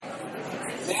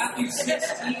Matthew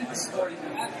 16 this morning.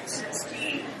 Matthew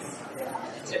 16.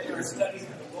 If you're studying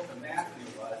the book of Matthew,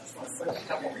 I just want to put a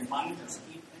couple reminders.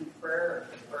 Keep in prayer.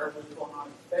 If prayer was going on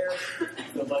there,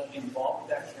 you'll let you involved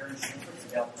with that. Karen Schubert's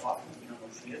available talking. If you don't know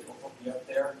who she is, we'll hook you up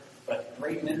there. But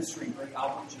great ministry, great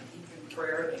outreach, and keep in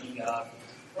prayer. The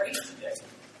pray today.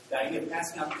 The idea of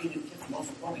passing out kingdom gifts, most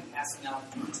importantly, passing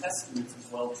out New Testaments as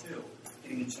well, too.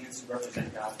 Getting a chance to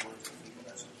represent God's word to people.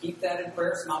 So keep that in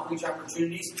prayer, some outreach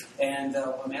opportunities, and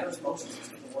what matters most is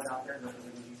just get the word out there and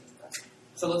represent Jesus Christ.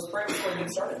 So let's pray before we get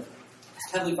started.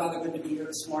 Heavenly Father, good to be here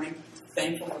this morning.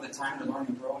 Thankful for the time to learn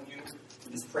and grow in you.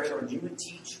 We just pray, Lord, you would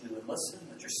teach, we would listen,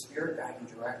 let your Spirit guide and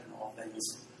direct in all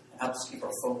things, and help us keep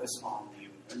our focus on you.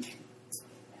 Amen.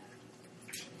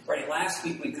 Right, last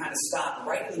week we kind of stopped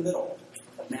right in the middle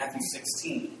of Matthew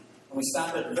 16. And we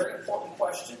stopped at a very important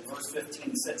question. Verse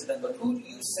 15 said to them, "But who do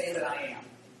you say that I am?"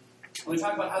 And we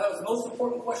talked about how that was the most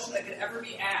important question that could ever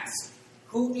be asked.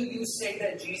 Who do you say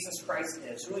that Jesus Christ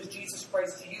is? Who is Jesus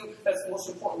Christ to you? That's the most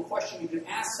important question you can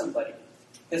ask somebody.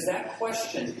 Because that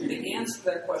question, the answer to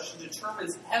that question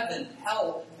determines heaven,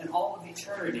 hell, and all of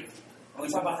eternity. And we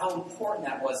talk about how important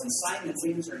that was. And Simon's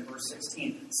answer in verse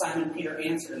 16. Simon Peter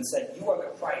answered and said, "You are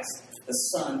the Christ, the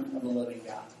Son of the living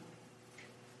God."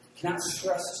 I cannot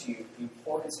stress to you the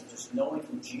importance of just knowing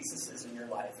who Jesus is in your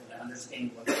life and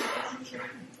understanding what the relationship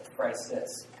with Christ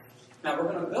is. Now,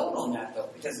 we're going to build on that, though,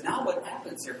 because now what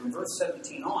happens here from verse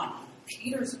 17 on,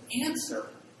 Peter's answer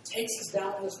takes us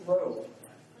down this road.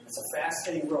 It's a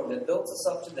fascinating road that builds us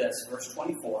up to this, verse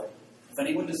 24. "If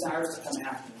anyone desires to come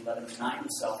after me, let him deny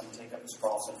himself and take up his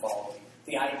cross and follow me."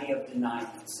 The idea of denying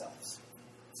themselves.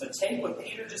 So take what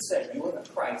Peter just said. You are the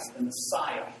Christ, the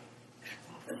Messiah.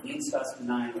 It means us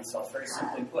denying ourselves. Very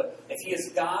simply put, if he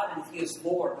is God and if he is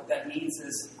Lord, what that means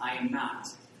is I am not.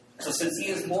 So since he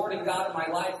is Lord and God of my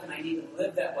life and I need to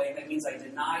live that way, that means I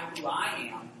deny who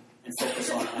I am and focus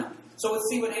on him. So let's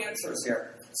see what answers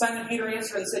here. Simon Peter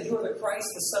answered and said, "You are the Christ,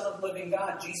 the Son of the living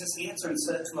God." Jesus answered and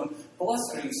said to him,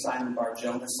 "Blessed are you, Simon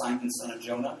Bar-Jonah, Simon, son of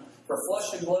Jonah. For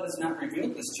flesh and blood has not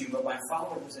revealed this to you, but my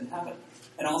Father who is in heaven.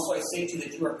 And also I say to you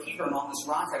that you are Peter, and on this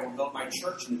rock I will build my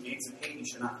church, and the gates of Hades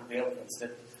shall not prevail against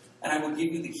it. And I will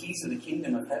give you the keys of the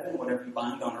kingdom of heaven. Whatever you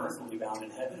bind on earth will be bound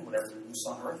in heaven. Whatever you loose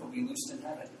on earth will be loosed in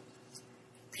heaven."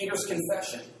 Peter's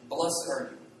confession, "Blessed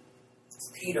are you."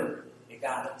 Peter, you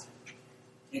got it.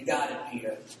 You got it,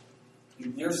 Peter.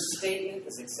 Your statement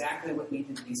is exactly what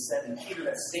needed to be said. And Peter,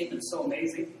 that statement is so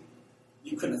amazing,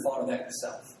 you couldn't have thought of that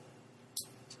yourself.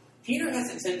 Peter has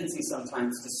a tendency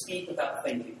sometimes to speak without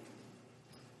thinking.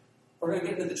 We're going to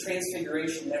get into the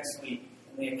transfiguration next week.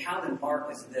 And the account in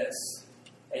Mark is this.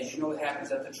 As you know what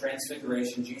happens at the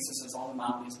transfiguration, Jesus is on the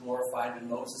mountain, he's glorified, and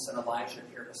Moses and Elijah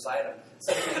appear beside him.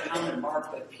 So the account in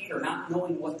Mark that Peter, not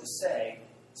knowing what to say,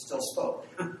 still spoke.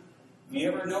 Have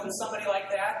you ever known somebody like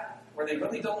that? Where they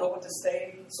really don't know what to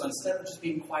say, so instead of just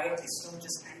being quiet, they still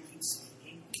just kind of keep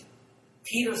speaking.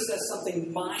 Peter says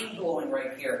something mind-blowing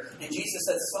right here. And Jesus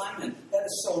said, "Simon, that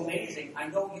is so amazing. I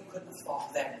know you couldn't have thought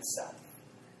of that yourself.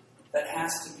 That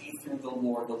has to be through the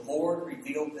Lord. The Lord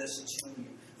revealed this to you,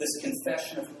 this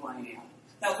confession of who I am."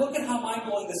 Now look at how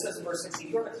mind-blowing this is in verse 16.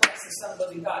 "You are the Christ, the Son of the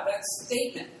living God." That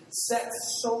statement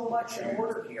sets so much in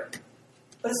order here.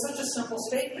 But it's such a simple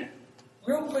statement.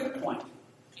 Real quick point.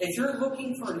 If you're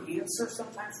looking for an answer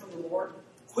sometimes from the Lord,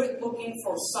 quit looking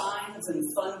for signs and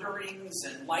thunderings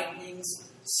and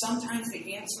lightnings. Sometimes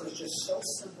the answer is just so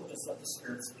simple, just let the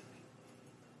Spirit speak.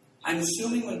 I'm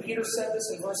assuming when Peter said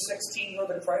this in verse 16, "You are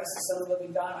the Christ, the Son of the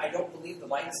living God," I don't believe the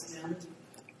lights dimmed.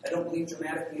 I don't believe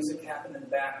dramatic music happened in the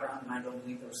background, and I don't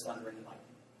believe there was thundering and lightning.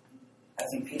 I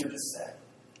think Peter just said.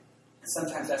 And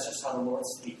sometimes that's just how the Lord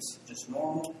speaks. Just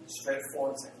normal,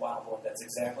 straightforward. It's like, wow, Lord, that's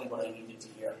exactly what I needed to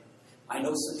hear. I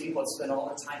know some people that spend all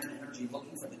their time and energy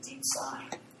looking for the deep sign,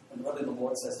 when really the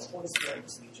Lord says, "The Holy Spirit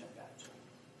will lead you and guide you."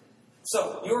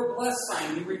 So, "You're blessed,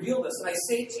 Simon, you revealed this, and I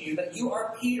say to you that you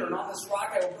are Peter, and on this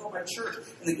rock I will build my church,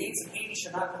 and the gates of Hades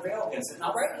shall not prevail against it."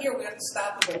 Now, right here, we have to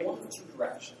stop and go one of two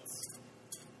directions.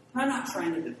 I'm not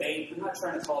trying to debate. I'm not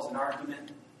trying to cause an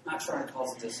argument. I'm not trying to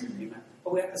cause a disagreement.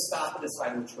 But we have to stop and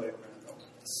decide which way we're going to go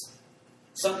with this.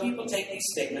 Some people take these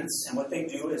statements, and what they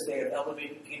do is they have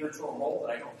elevated Peter to a role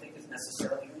that I don't think is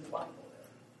necessarily in the Bible there.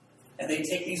 And they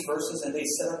take these verses and they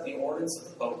set up the ordinance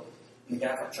of the boat in the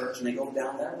Catholic Church, and they go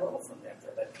down that road from there.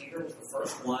 That Peter was the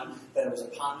first one, that it was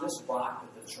upon this rock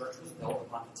that the church was built,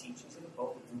 upon the teachings of the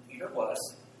boat, and who Peter was.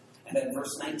 And then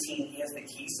verse 19, he has the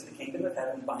keys to the kingdom of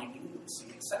heaven, binding and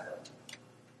loosing, etc.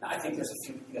 Now, I think there's a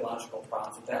few theological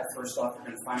problems with that. First off, you're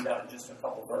going to find out in just a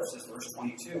couple verses. Verse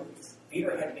 22,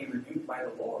 Peter had to be rebuked by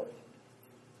the Lord.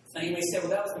 Now you may say, well,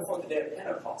 that was before the day of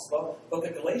Pentecost. Well, book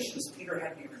of Galatians, Peter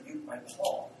had to be rebuked by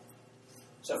Paul.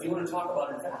 So if you want to talk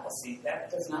about a fallacy,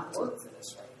 that does not work for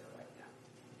this right here, right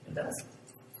now. It doesn't.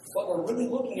 What we're really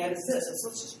looking at is this.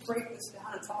 Let's just break this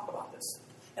down and talk about this.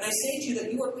 And I say to you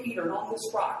that you are Peter, and on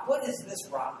this rock. What is this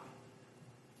rock?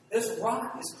 This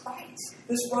rock is Christ.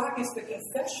 This rock is the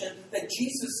confession that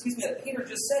that Peter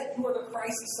just said, you are the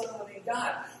Christ, the Son of the living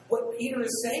God. What Peter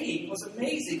is saying was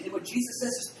amazing. And what Jesus says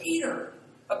is, Peter,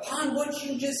 upon what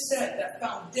you just said, that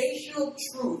foundational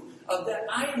truth of that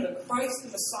I am the Christ, the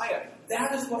Messiah,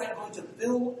 that is what I'm going to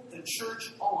build the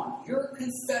church on. Your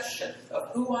confession of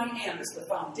who I am is the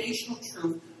foundational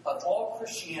truth of all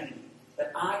Christianity,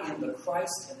 that I am the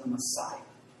Christ and the Messiah.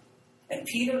 And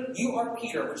Peter, you are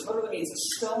Peter, which literally means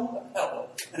a stone, a pebble.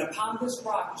 And upon this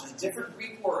rock, which is a different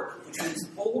Greek word, which means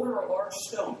boulder or large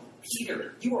stone,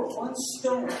 Peter, you are one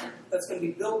stone that's going to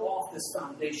be built off this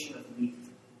foundation of me.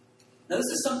 Now, this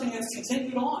is something that's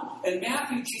continued on. In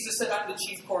Matthew, Jesus said, I'm the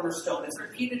chief cornerstone. It's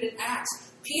repeated in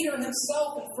Acts. Peter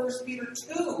himself in 1 Peter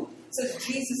 2 says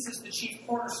Jesus is the chief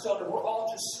cornerstone, and we're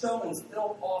all just stones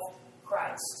built off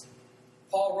Christ.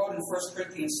 Paul wrote in 1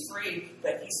 Corinthians 3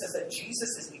 that he says that Jesus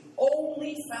is the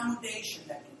only foundation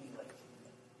that can be laid.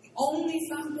 The only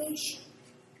foundation.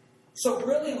 So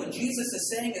really what Jesus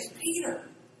is saying is, Peter,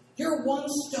 you're one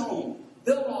stone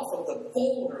built off of the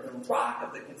boulder, the rock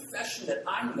of the confession that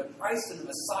I am the Christ and the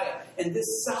Messiah. And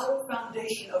this solid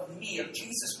foundation of me, of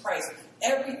Jesus Christ,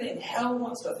 everything hell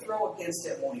wants to throw against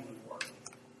it won't even work.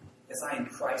 Because I am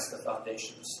Christ, the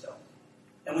foundation of stone.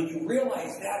 And when you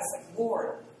realize that, it's like,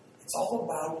 Lord, it's all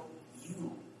about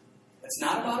you. It's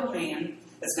not about a man.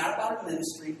 It's not about a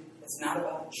ministry. It's not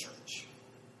about a church.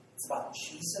 It's about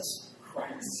Jesus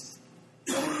Christ.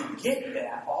 And when you get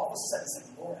that, all of a sudden it's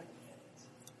like, Lord, I get it.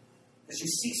 Because you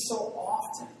see so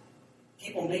often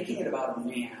people making it about a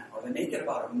man, or they make it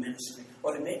about a ministry,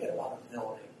 or they make it about a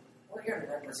building. We're here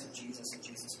to represent Jesus and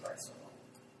Jesus Christ alone.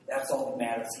 That's all that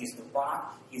matters. He's the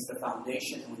rock. He's the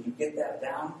foundation. And when you get that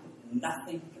down,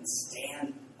 nothing can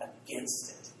stand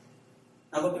against it.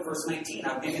 Now look at verse 19.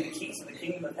 I'll give you the keys of the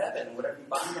kingdom of heaven. And whatever you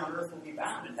bind on earth will be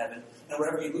bound in heaven. And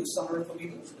whatever you loose on earth will be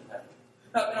loosed in heaven.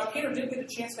 Now Peter did get a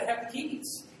chance to have the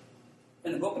keys.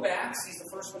 In the book of Acts, he's the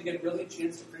first one to get really a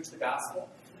chance to preach the gospel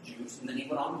to the Jews. And then he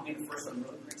went on to be the first one to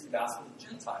really preach the gospel to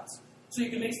the Gentiles. So you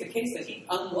can make the case that he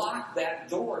unlocked that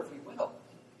door, if you will.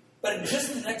 But in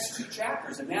just the next two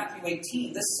chapters, in Matthew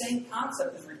 18, this same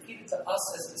concept is repeated to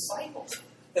us as disciples.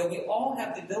 That we all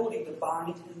have the ability to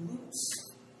bind and loose.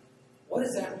 What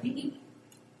does that mean?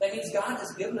 That means God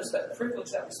has given us that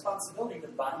privilege, that responsibility to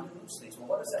bind and loose things. Well,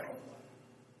 what does that look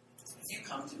like? If you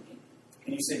come to me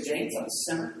and you say, James, I'm a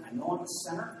sinner. I know I'm a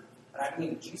sinner. And I believe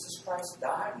that Jesus Christ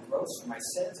died and rose for my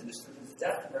sins, and just through his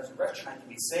death and resurrection I can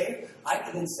be saved. I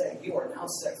can then say, you are now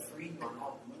set free. You are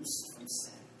now loosed from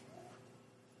sin.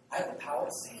 I have the power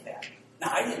to say that.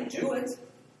 Now, I didn't do it.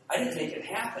 I didn't make it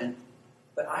happen.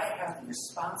 But I have the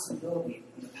responsibility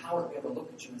and the power to be able to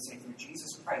look at you and say, through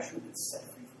Jesus Christ, you have been set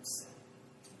free from sin.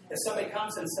 If somebody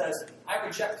comes and says, I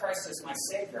reject Christ as my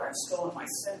Savior, I'm still in my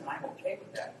sin, and I'm okay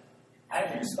with that, I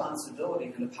have the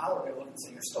responsibility and the power to be able to look and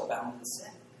say, you're still bound in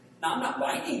sin. Now, I'm not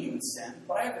binding you in sin,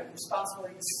 but I have the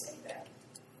responsibility to say that.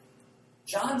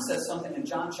 John says something in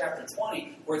John chapter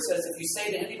 20 where it says, if you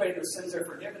say to anybody their sins are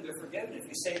forgiven, they're forgiven. If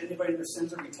you say to anybody their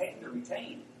sins are retained, they're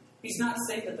retained. He's not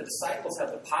saying that the disciples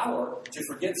have the power to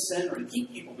forgive sin or to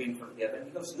keep people being forgiven. He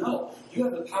goes, no, you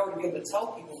have the power to be able to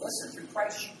tell people, listen, through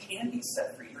Christ you can be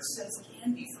set free. Your sins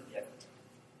can be forgiven.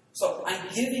 So I'm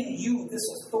giving you this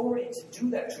authority to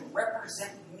do that, to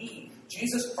represent me,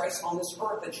 Jesus Christ on this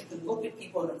earth, that you can look at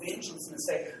people in evangelism and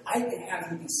say, I can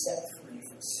have you be set free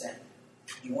from sin.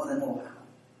 You want to know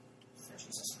how? Through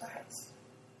Jesus Christ.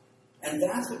 And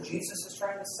that's what Jesus is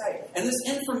trying to say. And this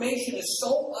information is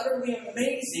so utterly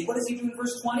amazing. What does he do in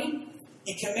verse 20?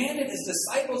 He commanded his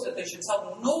disciples that they should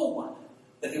tell no one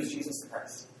that he was Jesus the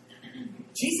Christ.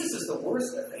 Jesus is the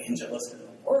worst evangelist in the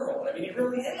world. I mean, he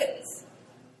really is.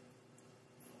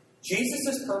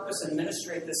 Jesus' purpose in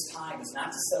ministry at this time is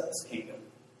not to set up his kingdom.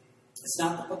 It's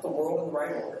not to put the world in the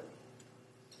right order.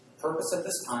 The purpose at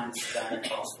this time is to die on the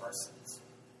cross for our sins.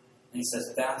 And he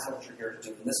says, that's what you're here to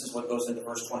do. And this is what goes into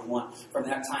verse 21. From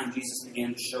that time, Jesus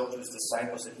began to show to his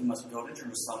disciples that he must go to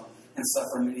Jerusalem and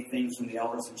suffer many things from the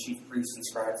elders and chief priests and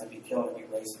scribes and be killed and be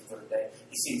raised the third day.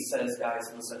 He says, guys,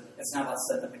 listen, it's not about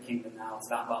setting up the kingdom now. It's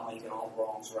not about making all the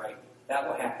wrongs right. That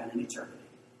will happen in eternity.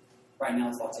 Right now,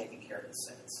 it's about taking care of the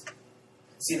sins.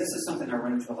 See, this is something I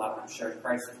run into a lot when I'm sharing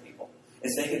Christ with people,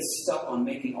 is they get stuck on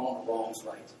making all the wrongs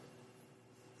right.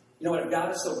 You know what? If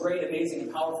God is so great, amazing,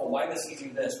 and powerful, why does he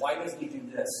do this? Why doesn't he do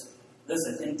this?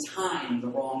 Listen, in time, the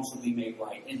wrongs will be made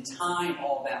right. In time,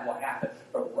 all that will happen.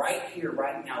 But right here,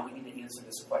 right now, we need to answer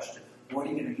this question. What are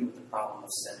you going to do with the problem of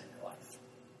sin in your life?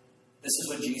 This is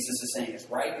what Jesus is saying. Is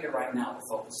right here, right now, the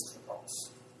focus is the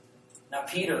cross. Now,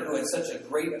 Peter, who had such a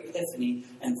great epiphany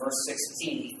in verse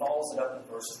 16, he follows it up in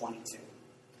verse 22.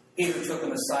 Peter took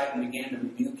him aside and began to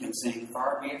rebuke him, saying,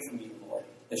 "Far be it from you, Lord,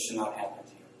 this should not happen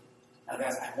to you." Now,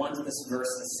 guys, I want this verse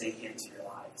to sink into your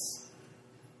lives.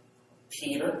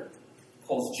 Peter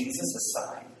pulls Jesus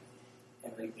aside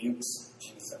and rebukes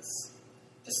Jesus.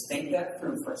 Just think that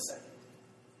through for a second.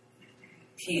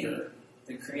 Peter,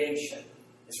 the creation,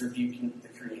 is rebuking the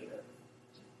Creator.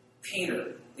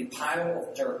 Peter, the pile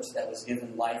of dirt that was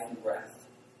given life and breath,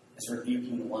 is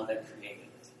rebuking the one that created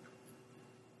it.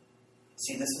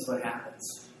 See, this is what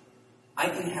happens. I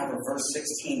can have a verse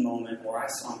 16 moment where I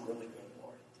sound really good,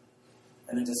 Lord.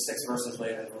 And then just 6 verses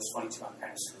later, in verse 22, I'm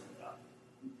kind of screwing it up.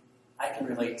 I can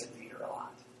relate to Peter a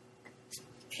lot.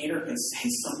 Peter can say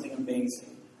something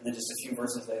amazing, and then just a few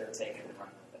verses later, take it and run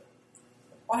with it.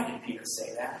 Why did Peter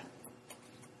say that?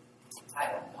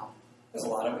 I don't know. There's a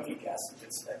lot of it you guess. You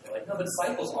could speculate. No, the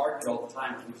disciples argued all the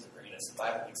time who's the greatest. The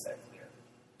Bible makes that clear.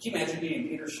 Can you imagine being in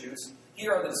Peter's shoes?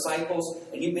 Here are the disciples,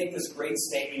 and you make this great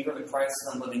statement. You're the Christ,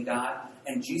 Son of the living God,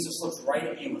 and Jesus looks right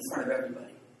at you in front of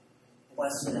everybody.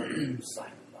 Blessed are you,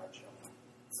 Simon Bar-Jonah.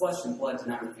 Flesh and blood did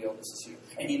not reveal this to you.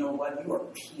 And you know what? You are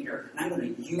Peter, and I'm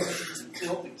going to use you to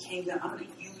build the kingdom. I'm going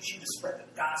to use you to spread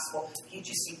the gospel. Can't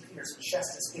you see Peter's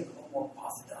chest is getting a little more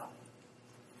puffed up?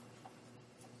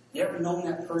 You ever known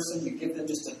that person, you give them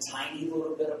just a tiny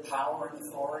little bit of power and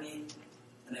authority,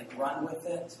 and they run with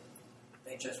it?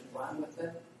 They just run with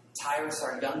it. Tyrus,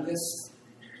 our youngest,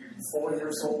 4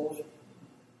 years old,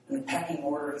 in the pecking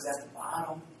order, he's at the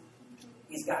bottom.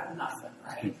 He's got nothing,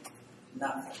 right?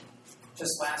 Nothing.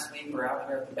 Just last week, we were out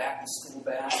here at the back of the school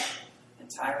bath, and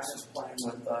Tyrus was playing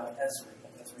with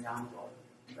Esri Encore.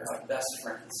 They're like best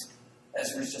friends.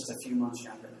 Esri's just a few months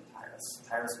younger than Tyrus.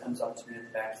 Tyrus comes up to me at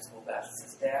the back of the school bath and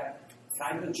says, "Dad,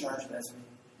 can I be in charge of Esri?"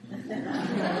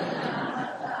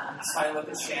 So I look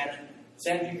at Shannon.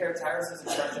 Shannon, do you care if Tyrus is in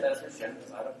charge of Esri? Shannon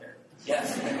goes, "I don't care."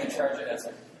 Yes, I'm in charge of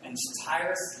Esri. And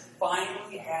Tyrus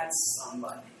finally had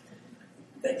somebody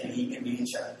that he can be in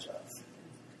charge of.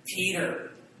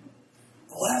 Peter,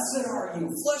 blessed are you.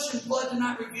 Flesh and blood did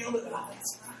not reveal it. Oh,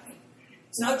 that's right.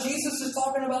 So now Jesus is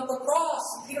talking about the cross.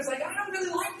 And Peter's like, I don't really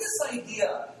like this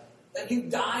idea of you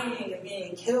dying and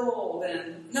being killed.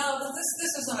 And no,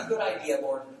 this isn't a good idea,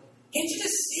 Lord. Can't you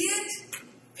just see it?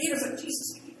 Peter's like,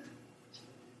 Jesus, Peter.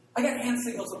 I got hand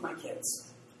signals with my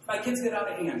kids. If my kids get out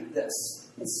of hand, this,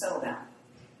 and settle down.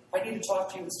 If I need to talk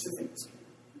to you, it's 2 things.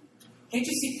 Can't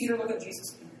you see Peter look at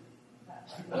Jesus?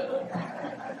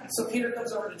 So Peter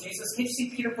comes over to Jesus. Can't you see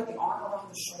Peter put the arm around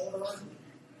the shoulder?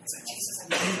 It's like, Jesus, I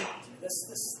need to talk to you. This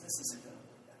isn't going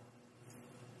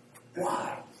to work out.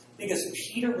 Why? Because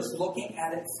Peter was looking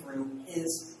at it through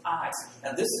his eyes.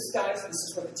 Now this is, guys, this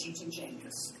is where the teaching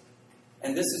changes.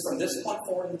 And this is from this point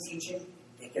forward in the teaching,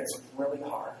 it gets really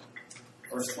hard.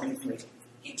 Verse 23.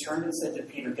 He turned and said to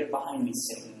Peter, "Get behind me,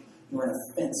 Satan. You are an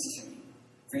offense to me.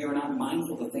 For you are not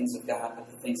mindful of the things of God, but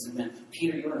the things of men."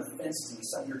 Peter, you are an offense to me.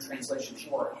 Some of your translations,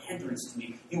 you are a hindrance to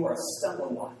me. You are a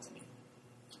stumbling block to me.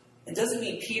 It doesn't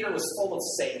mean Peter was full of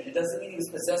Satan. It doesn't mean he was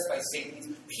possessed by Satan. It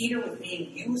means Peter was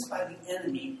being used by the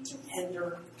enemy to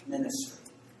hinder ministry.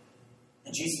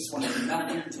 And Jesus wanted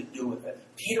nothing to do with it.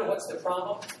 Peter, what's the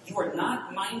problem? You are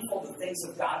not mindful of the things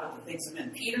of God, but the things of men.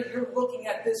 Peter, you're looking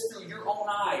at this through your own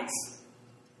eyes.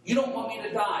 You don't want me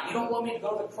to die. You don't want me to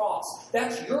go to the cross.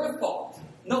 That's your thought.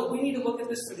 No, we need to look at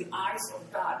this through the eyes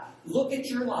of God. Look at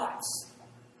your lives.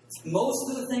 Most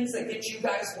of the things that get you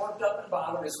guys worked up and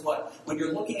bothered is what? When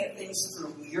you're looking at things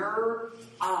through your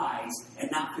eyes and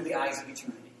not through the eyes of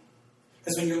eternity.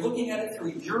 Because when you're looking at it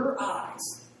through your eyes,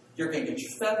 you're going to get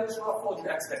your feathers ruffled,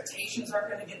 your expectations aren't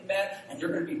going to get met, and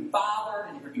you're going to be bothered,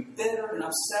 and you're going to be bitter and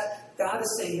upset. God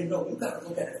is saying, no, you've got to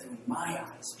look at it through my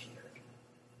eyes, Peter.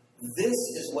 This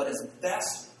is what is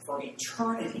best for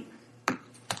eternity.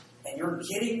 And you're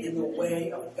getting in the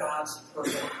way of God's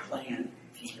perfect plan,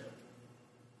 Peter.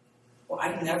 Well,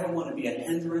 I never want to be a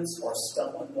hindrance or a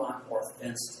stumbling block or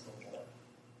offense to the Lord.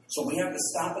 So we have to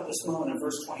stop at this moment in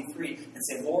verse 23 and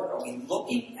say, Lord, are we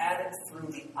looking at it through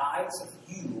the eyes of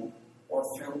you or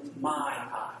through my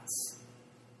eyes?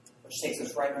 Which takes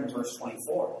us right into verse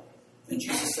 24. Then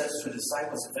Jesus says to the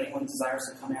disciples, if anyone desires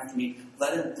to come after me,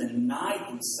 let him deny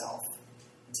himself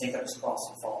and take up his cross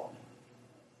and follow me.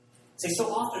 See,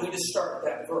 so often we just start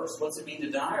with that verse. What's it mean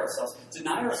to deny ourselves?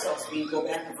 Deny ourselves means go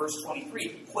back to verse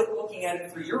 23. Quit looking at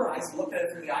it through your eyes and look at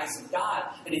it through the eyes of God.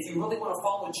 And if you really want to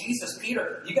follow Jesus,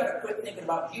 Peter, you got to quit thinking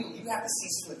about you. You have to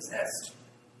cease to exist.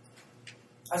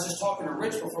 I was just talking to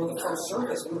Rich before the first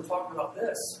service. We were talking about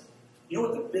this. You know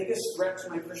what the biggest threat to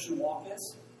my Christian walk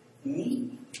is?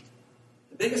 Me.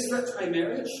 The biggest threat to my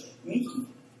marriage? Me.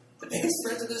 The biggest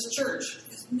threat to this church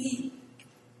is me.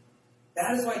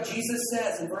 That is why Jesus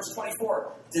says in verse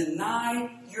 24, deny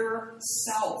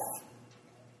yourself.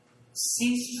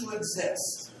 Cease to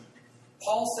exist.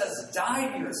 Paul says,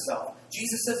 die to yourself.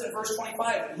 Jesus says in verse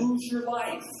 25, lose your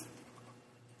life.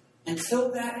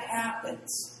 Until that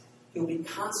happens, you'll be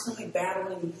constantly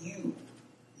battling you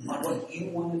on what you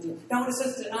want to do. Now, when it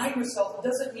says deny yourself, it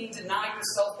doesn't mean deny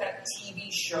yourself that TV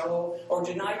show, or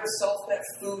deny yourself that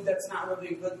food that's not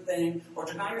really a good thing, or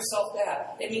deny yourself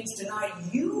that. It means deny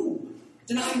you.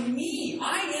 Deny me.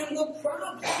 I am the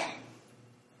problem.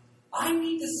 I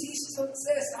need to cease to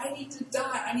exist. I need to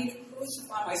die. I need to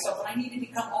crucify myself. And I need to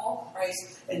become all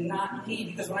Christ and not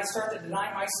me. Because when I start to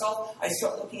deny myself, I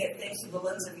start looking at things through the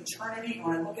lens of eternity. And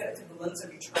when I look at it through the lens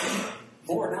of eternity,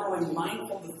 Lord, now I'm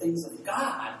mindful of the things of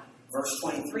God, verse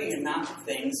 23, and not the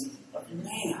things of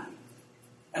man.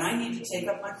 And I need to take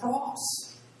up my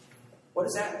cross. What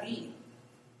does that mean?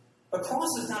 A cross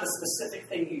is not a specific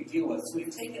thing you deal with. So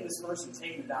we've taken this verse and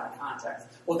taken it out of context.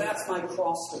 Well, that's my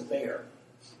cross to bear.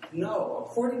 No,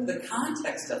 according to the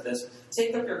context of this,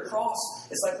 take up your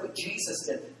cross is like what Jesus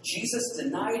did. Jesus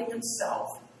denied himself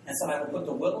and said, I will put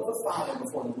the will of the Father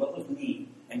before the will of me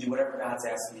and do whatever God's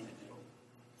asked me to do.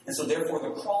 And so therefore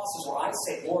the cross is where I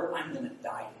say, Lord, I'm going to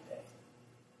die today.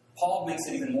 Paul makes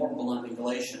it even more blunt in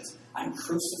Galatians. I'm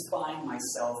crucifying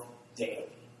myself daily.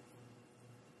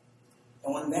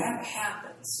 And when that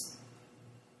happens,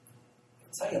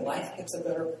 I tell you, life gets a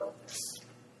better purpose.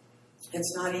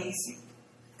 It's not easy.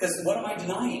 Because what am I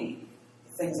denying?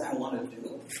 The things I want to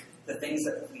do. The things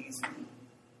that please me.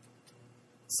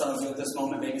 Some of you at this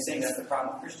moment may be saying that's the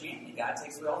problem with Christianity. God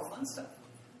takes away all the fun stuff.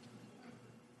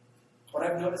 What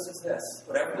I've noticed is this.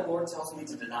 Whatever the Lord tells me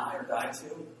to deny or die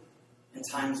to, in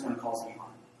times when it calls me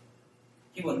harm.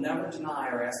 He will never deny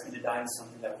or ask me to die to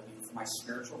something that will be for my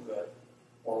spiritual good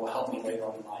or will help me later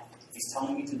on in life. If he's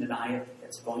telling me to deny it,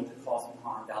 it's going to cause me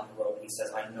harm down the road. And he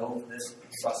says, I know this,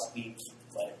 trust me,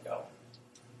 let it go.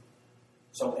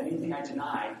 So anything I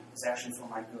deny is actually for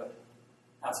my good.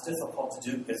 Now, it's difficult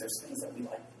to do because there's things that we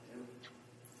like to do.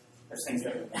 There's things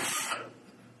that we want to do.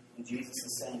 And Jesus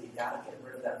is saying, you've got to get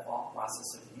rid of that thought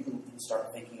process of you and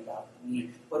start thinking about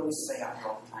me. What do we say out here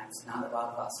all the time? It's not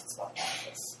about us, it's about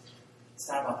Jesus. It's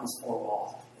not about these four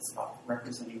walls. It's about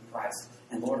representing Christ.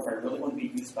 And Lord, if I really want to be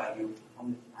used by you, I'm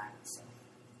going to deny myself.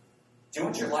 Do you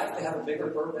want your life to have a bigger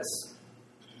purpose?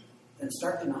 Then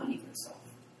start denying yourself.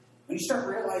 When you start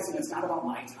realizing it's not about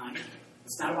my time,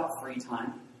 it's not about free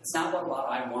time, it's not about what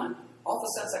I want, all of a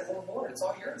sudden it's like, well, Lord, it's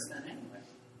all yours then anyway.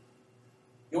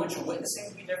 You want your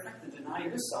witnessing to be different? Then deny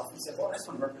yourself. And say, Lord, I just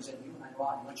want to represent you when I go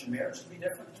out. You want your marriage to be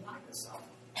different? Deny yourself.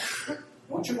 You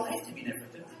want your life to be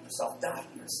different? Deny yourself. Die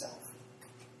to yourself.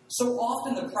 So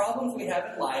often the problems we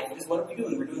have in life is what are we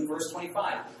doing? We're doing verse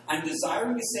 25. I'm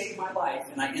desiring to save my life,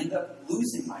 and I end up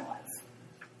losing my life.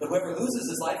 But whoever loses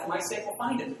his life for my sake will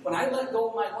find it. When I let go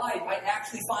of my life, I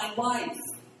actually find life.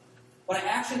 When I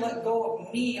actually let go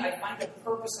of me, I find a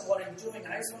purpose in what I'm doing.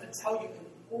 And I just want to tell you, it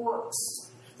works.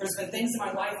 There's been things in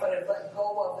my life that I've let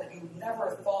go of that you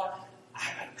never thought,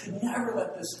 I could never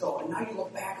let this go. And now you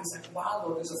look back and say, wow,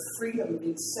 Lord, there's a freedom of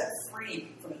being set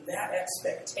free from that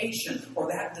expectation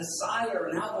or that desire.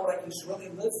 And now, Lord, I can just really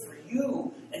live for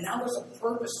you. And now there's a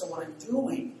purpose to what I'm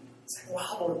doing. It's like,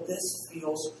 wow, Lord, this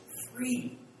feels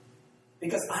free.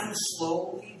 Because I'm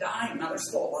slowly dying. Now there's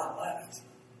still a lot left.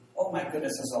 Oh my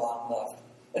goodness, there's a lot left.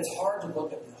 It's hard to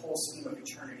look at the whole scheme of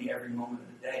eternity every moment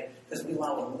of the day because we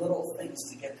allow the little things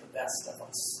to get the best of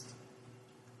us.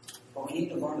 But we need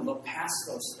to learn to look past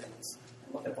those things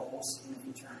and look at the whole scheme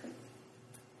of eternity.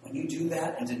 When you do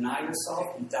that and deny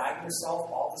yourself and die to yourself,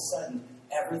 all of a sudden,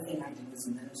 everything I do is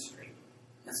ministry.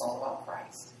 And it's all about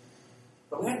Christ.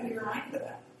 But we have to be reminded of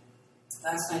that.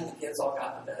 Last night, the kids all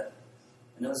got to bed.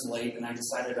 And it was late, and I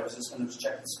decided I was just going to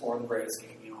check the score of the Braves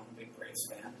game. You know, I'm a big Braves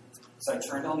fan. So I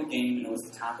turned on the game, and it was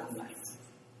the top of the ninth.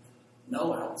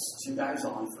 No outs. 2 guys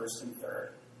on, first and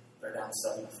third. They're down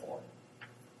 7-4.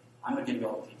 I'm going to give you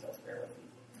all the details. Bear with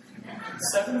me.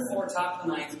 7-4, top of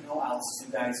the ninth, no outs,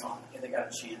 2 guys on. Okay, they got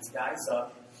a chance. Guys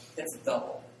up, gets a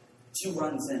double. 2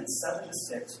 runs in,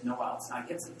 7-6, no outs. Now he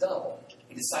gets a double.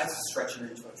 He decides to stretch it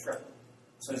into a triple.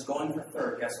 So he's going for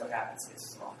third. Guess what happens? He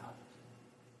gets his wrong out.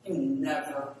 You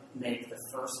never make the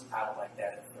first out like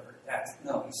that at third. pass.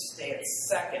 No, you stay at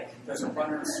second. There's a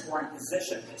runner in scoring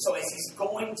position. So as he's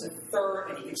going to third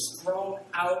and he gets thrown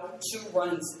out, 2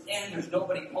 runs in, there's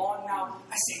nobody on now,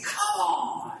 I say, come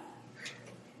on.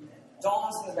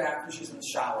 Dawn's in the bathroom, she's in the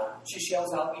shower. She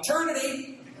yells out,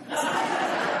 eternity!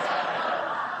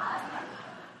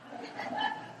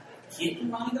 Keep your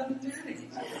mind on eternity.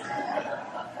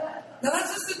 Now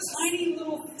that's just a tiny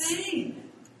little thing.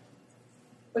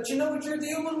 But you know what you're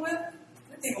dealing with?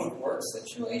 You're dealing with work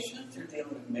situations, you're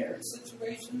dealing with marriage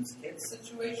situations, kids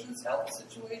situations, health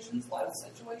situations, life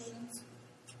situations.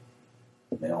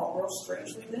 They all grow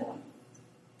strangely dim.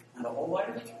 And the whole light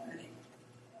of eternity.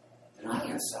 Deny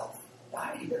yourself.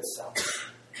 Die to yourself.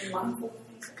 Be mindful of the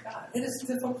things of God. It is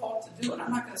difficult to do, and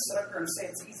I'm not going to sit up here and say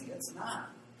it's easy. It's not.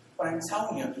 But I'm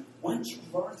telling you, once you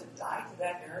learn to die to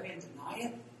that area and deny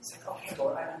it, it's like, okay,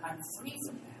 Lord, I'm free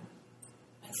from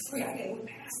that. I'm free. I can move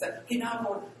past that. Okay, now,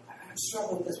 Lord, I'm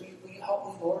struggling with this. Will you help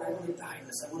me, Lord? I want to die to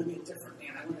this. I want to be a different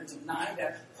man. I want to deny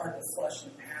that part of the flesh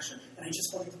and passion. And I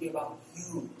just want it to be about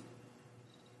you.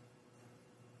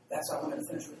 That's how I'm going to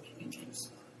finish with communion this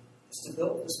morning. Is to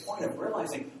build this point of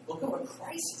realizing, look at what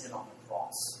Christ did on the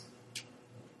cross to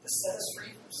set us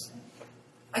free from sin.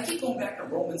 I keep going back to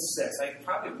Romans 6. I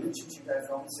probably mentioned to you guys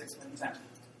Romans 6 many times.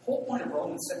 The whole point of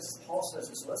Romans 6 is Paul says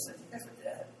is, listen, you guys are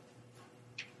dead.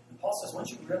 And Paul says, once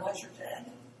you realize you're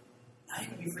dead, now you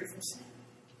can be free from sin.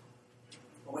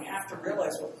 But we have to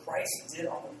realize what Christ did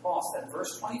on the cross. That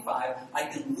verse 25, I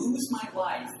can lose my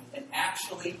life and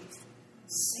actually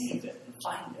save it and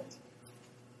find it.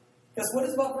 Because what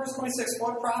is about verse 26?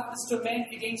 What profits to a man if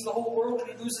he gains the whole world and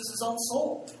he loses his own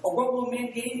soul? Or what will a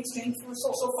man gain in exchange for his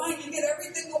soul? So fine, you get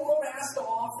everything the world has to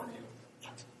offer you.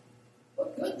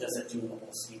 What good does it do in the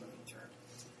whole scheme of eternity?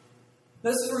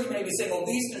 This is where you may be saying, well, at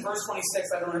least in verse 26,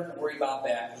 I don't have to worry about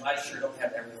that because I sure don't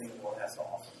have everything the world has to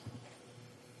offer.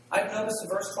 I've noticed in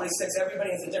verse 26,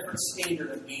 everybody has a different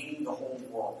standard of gaining the whole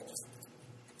world.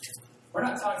 We're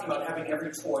not talking about having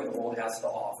every toy the world has to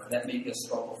offer. That may be a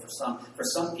struggle for some. For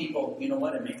some people, you know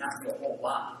what, it may not be a whole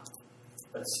lot,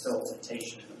 but it's still a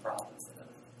temptation and a problem for them.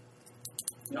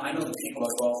 You know, I know the people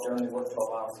that go out there and they work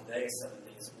 12 hours a day, 7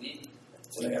 days a week,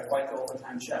 so they got quite the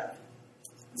overtime check.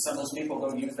 And some of those people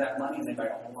go use that money and they buy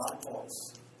a whole lot of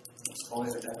toys. Those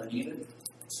toys are never needed,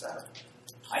 etc.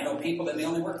 I know people that may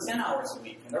only work 10 hours a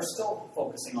week, and they're still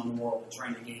focusing on the world and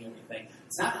trying to gain everything.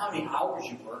 It's not how many hours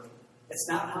you work. It's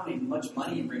not how much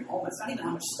money you bring home. It's not even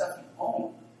how much stuff you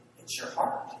own. It's your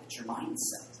heart. It's your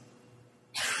mindset.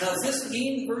 Now, does this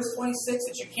mean, verse 26,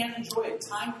 that you can't enjoy a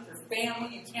time with your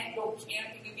family? You can't go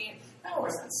camping again? No,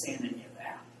 it's not saying any of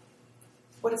that.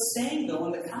 What it's saying, though,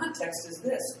 in the context is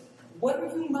this. What are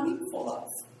you mindful of?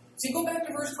 See, go back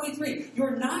to verse 23.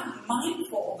 You're not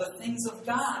mindful of the things of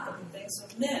God, but the things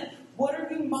of men. What are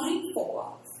you mindful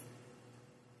of?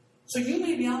 So you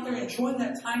may be out there enjoying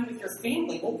that time with your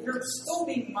family, but you're still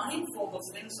being mindful of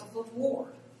the things of the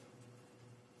Lord.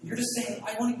 You're just saying,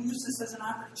 I want to use this as an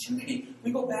opportunity.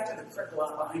 We go back to the creek a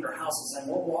lot behind our houses, and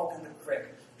we're walking the creek,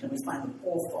 and we find the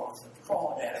bullfrogs, the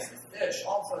crawdads, the fish,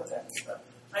 all sorts of that stuff.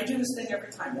 I do this thing every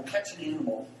time. We'll catch an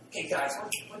animal. Hey, guys,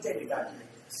 what day did God do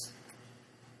this?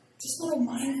 Just little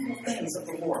mindful things of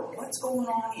the Lord. What's going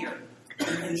on here?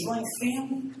 And enjoying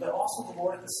family, but also the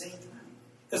Lord at the same time.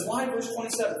 Because why? Verse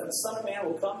 27, for the Son of Man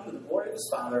will come into the glory of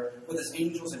his Father with his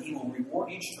angels, and he will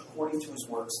reward each according to his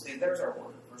works. There's our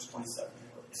word, verse 27.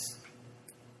 Works.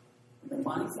 You're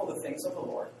mindful of the things of the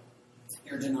Lord.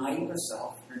 You're denying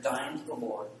yourself. You're dying to the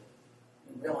Lord.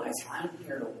 You realize, I'm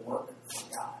here to work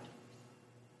for God.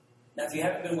 Now, if you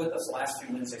haven't been with us the last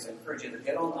 3 Wednesdays, I encourage you to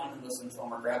get online and listen to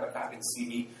them or grab a copy of the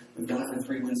CD. We've done it for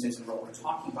 3 Wednesdays in a row. We're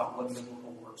talking about what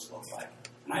biblical works look like.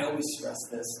 And I always stress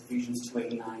this, Ephesians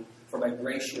 2:8-9. For by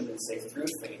grace you have been saved through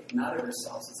faith, not of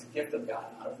yourselves. It's a gift of God,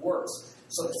 not of works.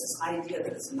 So it's this idea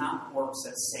that it's not works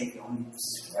that save you. I want to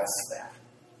stress that.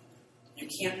 You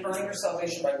can't earn your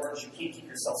salvation by works. You can't keep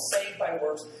yourself saved by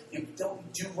works. You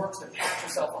don't do works to pat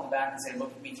yourself on the back and say,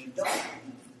 look at me, you don't.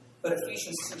 But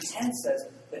Ephesians 2:10 says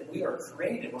that we are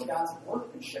created, we're God's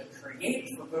workmanship,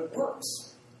 created for good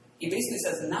works. He basically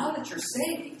says, now that you're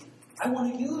saved, I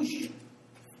want to use you.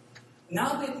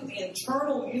 Now that the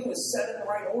internal you is set in the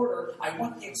right order, I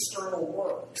want the external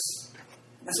works.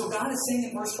 And so God is saying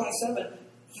in verse 27,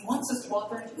 He wants us to go out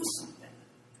there and do something.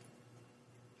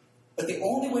 But the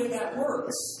only way that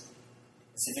works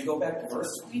is if you go back to verse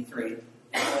 23,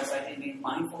 because I need to be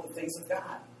mindful of the things of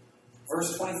God.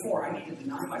 Verse 24, I need to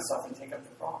deny myself and take up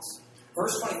the cross.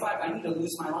 Verse 25, I need to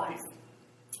lose my life.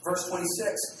 Verse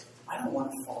 26, I don't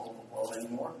want to follow the world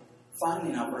anymore.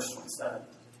 Finally now, verse 27,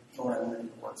 Lord, I want to do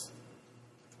the works of you.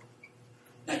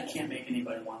 Now, you can't make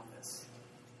anybody want this.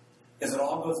 Because it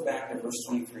all goes back to verse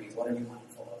 23. What are you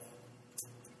mindful of?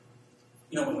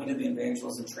 You know, when we did the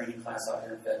evangelism training class out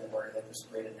here in February, that was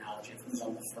a great analogy of who's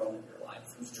on the throne of your life,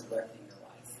 who's directing your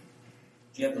life.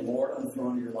 Do you have the Lord on the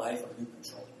throne of your life, or who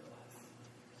controlling your life?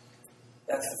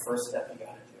 That's the first step you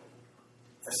got to do.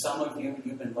 For some of you,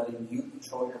 you've been letting you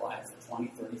control your life for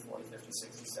 20, 30, 40, 50,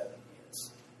 60, 70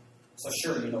 years. So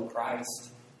sure, you know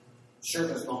Christ. Sure,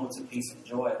 there's moments of peace and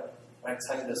joy. But I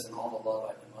tell you this in all the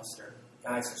love I can muster.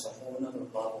 Guys, there's a whole other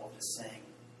level of just saying,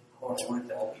 Lord, I want it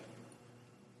to all be you.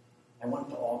 I want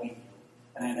it to all be you.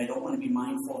 And I don't want to be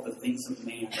mindful of the things of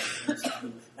man.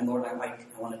 And Lord, I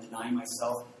want to deny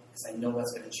myself because I know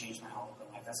that's going to change my outlook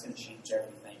on life. That's going to change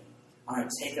everything. I'm going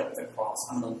to take up the cross.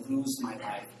 I'm going to lose my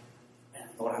life. And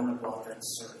Lord, I'm going to go out there and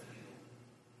serve you.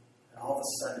 And all of a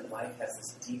sudden, life has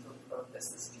this deeper purpose,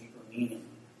 this deeper meaning.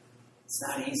 It's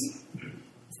not easy,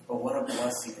 but what a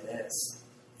blessing it is.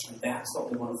 And that's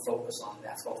what we want to focus on.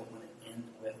 That's what we want to end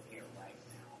with here right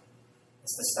now.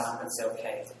 Is to stop and say,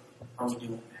 okay, how are we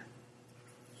doing, man?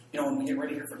 You know, when we get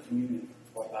ready here for communion,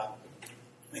 when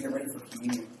we get ready for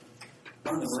communion,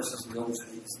 one of the verses we always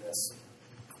read is this.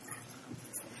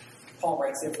 Paul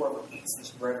writes, if whoever eats this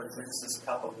bread or drinks this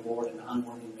cup of the Lord in an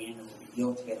unworthy manner will be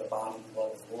guilty of the body and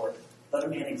blood of the Lord. Let a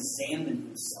man examine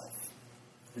himself.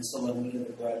 And so let him eat of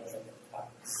the bread and drink of the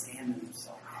cup. Examine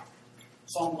himself.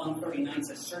 Psalm 139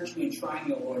 says, search me and try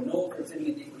me, O Lord. Know if there's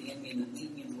any iniquity in me and then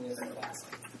lead me in the way of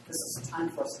everlasting. This is a time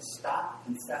for us to stop,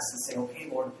 confess, and say, okay,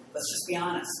 Lord, let's just be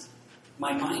honest. Am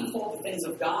I mindful of the things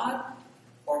of God,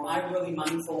 or am I really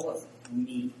mindful of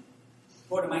me?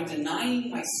 Lord, am I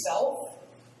denying myself,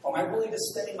 or am I really just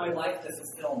spending my life to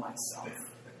fulfill myself?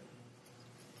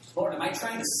 Lord, am I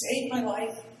trying to save my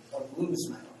life or lose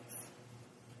my life?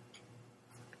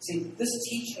 See, this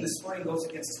teaching this morning goes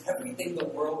against everything the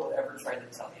world would ever try to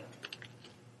tell you.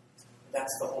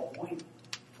 That's the whole point.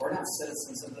 We're not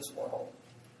citizens of this world.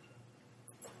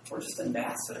 We're just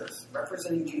ambassadors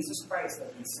representing Jesus Christ that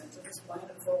have been sent to this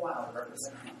planet for a while to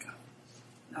represent Him.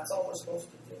 And that's all we're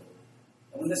supposed to do.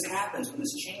 And when this happens, when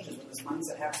this changes, when this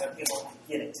mindset happens, I feel,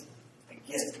 I get it. I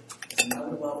get it. There's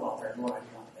another level out there. Lord,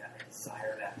 I want that. I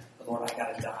desire that. But Lord, I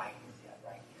got to die yet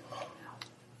right here, right now.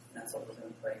 And that's what we're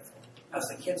going to pray for. Now, as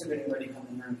the kids are getting ready to come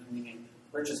in here in communion,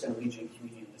 Rich is going to lead you in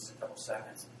communion in just a couple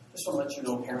seconds. Just want to let you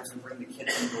know, parents, we bring the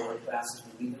kids into our classes.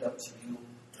 We leave it up to you.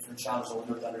 If your child is old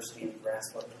enough to understand and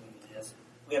grasp what communion is,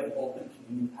 we have an open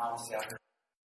communion policy out here.